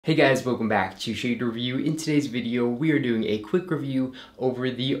Hey guys, welcome back to Shade Review. In today's video, we are doing a quick review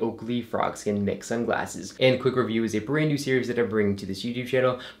over the Oakley Frogskin mix sunglasses. And quick review is a brand new series that I'm bringing to this YouTube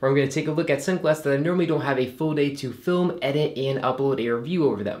channel where I'm going to take a look at sunglasses that I normally don't have a full day to film, edit, and upload a review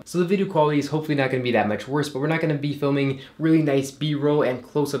over them. So the video quality is hopefully not going to be that much worse, but we're not going to be filming really nice B-roll and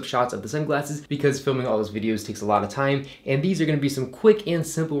close-up shots of the sunglasses because filming all those videos takes a lot of time. And these are going to be some quick and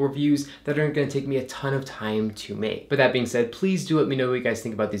simple reviews that aren't going to take me a ton of time to make. But that being said, please do let me know what you guys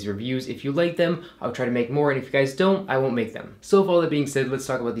think about these reviews. If you like them, I'll try to make more, and if you guys don't, I won't make them. So with all that being said, let's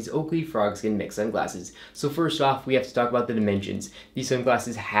talk about these Oakley Frogskin mix sunglasses. So first off, we have to talk about the dimensions. These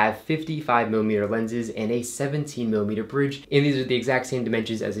sunglasses have 55mm lenses and a 17mm bridge, and these are the exact same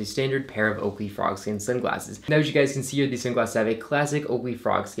dimensions as a standard pair of Oakley Frogskin sunglasses. Now as you guys can see here, these sunglasses have a classic Oakley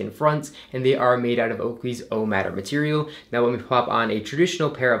Frogskin front, and they are made out of Oakley's O-Matter material. Now when we pop on a traditional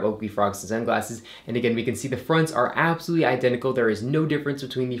pair of Oakley Frogskin sunglasses, and again we can see the fronts are absolutely identical. There is no difference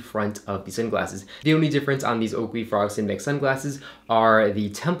between the front of the sunglasses. The only difference on these Oakley Frogskin mix sunglasses are the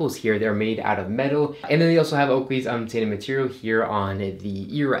temples here. They're made out of metal, and then they also have Oakley's titanium material here on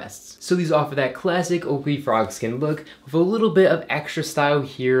the ear rests. So these offer that classic Oakley Frogskin look with a little bit of extra style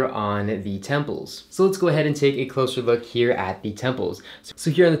here on the temples. So let's go ahead and take a closer look here at the temples.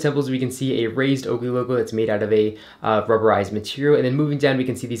 So here on the temples we can see a raised Oakley logo that's made out of a rubberized material, and then moving down we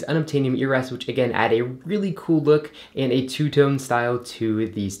can see these unobtainium ear rests, which again add a really cool look and a two-tone style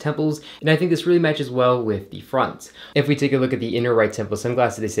to these temples, and I think this really matches well with the front. If we take a look at the inner right temple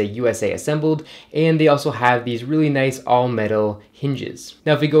sunglasses, they say USA assembled, and they also have these really nice all-metal hinges.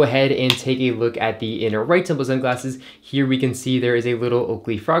 Now if we go ahead and take a look at the inner right temple sunglasses, here we can see there is a little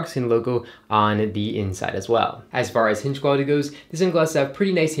Oakley Frogskin logo on the inside as well. As far as hinge quality goes, the sunglasses have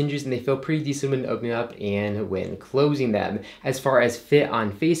pretty nice hinges and they feel pretty decent when opening up and when closing them. As far as fit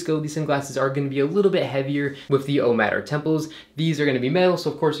on face go, these sunglasses are going to be a little bit heavier with the O-Matter temples. These are going to be metal,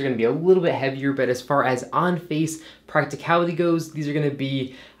 so of course they're going to be a little bit heavier, but as far as on face practicality goes, these are going to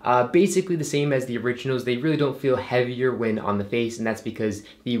be basically the same as the originals. They really don't feel heavier when on the face, and that's because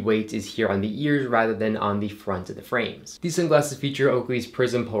the weight is here on the ears rather than on the front of the frames. These sunglasses feature Oakley's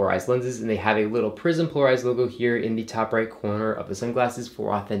prism polarized lenses, and they have a little prism polarized logo here in the top right corner of the sunglasses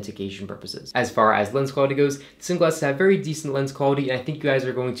for authentication purposes. As far as lens quality goes, the sunglasses have very decent lens quality, and I think you guys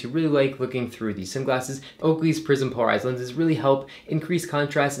are going to really like looking through these sunglasses. Oakley's prism polarized lenses really help increase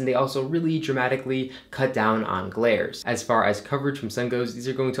contrast, and they also really dramatically cut down on glare. As far as coverage from sun goes, these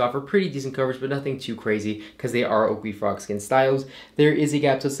are going to offer pretty decent coverage, but nothing too crazy because they are Oakley Frogskin styles. There is a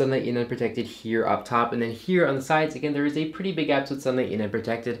gap to sunlight in unprotected here up top, and then here on the sides, again, there is a pretty big gap to sunlight in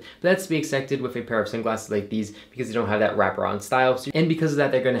unprotected, but that's to be expected with a pair of sunglasses like these because they don't have that wraparound style. And because of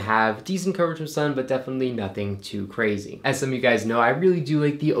that, they're going to have decent coverage from sun, but definitely nothing too crazy. As some of you guys know, I really do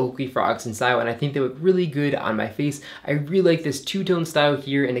like the Oakley Frogskin style, and I think they look really good on my face. I really like this two-tone style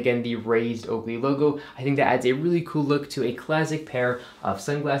here, and again, the raised Oakley logo. I think that adds a really cool look to a classic pair of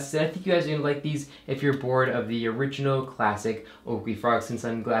sunglasses, and I think you guys are going to like these if you're bored of the original classic Oakley Frogskin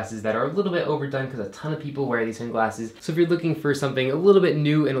sunglasses that are a little bit overdone because a ton of people wear these sunglasses. So if you're looking for something a little bit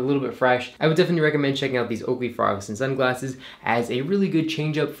new and a little bit fresh, I would definitely recommend checking out these Oakley Frogskin sunglasses as a really good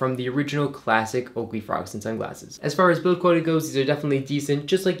change up from the original classic Oakley Frogskin sunglasses. As far as build quality goes, these are definitely decent,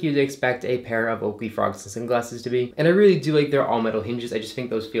 just like you'd expect a pair of Oakley Frogskin sunglasses to be. And I really do like their all-metal hinges. I just think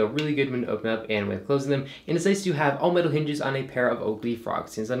those feel really good when open up and when closing them, and it's nice to have all-metal hinges on a pair of Oakley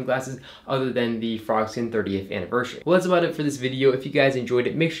Frogskin sunglasses other than the Frogskin 30th anniversary. Well, that's about it for this video. If you guys enjoyed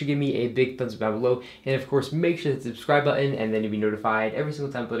it, make sure to give me a big thumbs up down below, and of course make sure to hit the subscribe button, and then you'll be notified every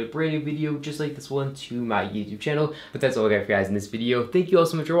single time I upload a brand new video just like this one to my YouTube channel. But that's all I got for you guys in this video. Thank you all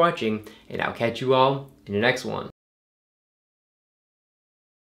so much for watching, and I'll catch you all in the next one.